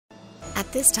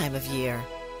At this time of year,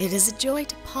 it is a joy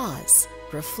to pause,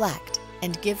 reflect,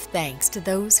 and give thanks to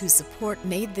those whose support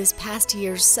made this past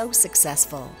year so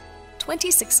successful.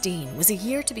 2016 was a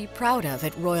year to be proud of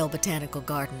at Royal Botanical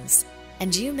Gardens,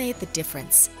 and you made the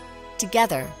difference.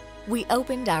 Together, we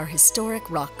opened our historic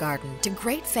rock garden to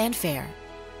great fanfare,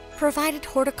 provided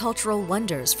horticultural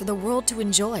wonders for the world to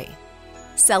enjoy,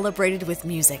 celebrated with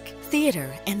music, theater,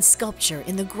 and sculpture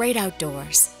in the great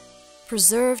outdoors,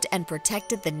 preserved and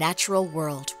protected the natural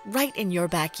world right in your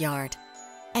backyard,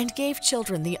 and gave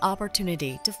children the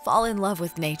opportunity to fall in love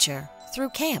with nature through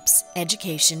camps,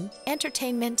 education,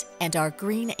 entertainment, and our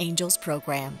Green Angels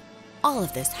program. All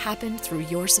of this happened through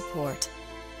your support.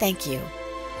 Thank you.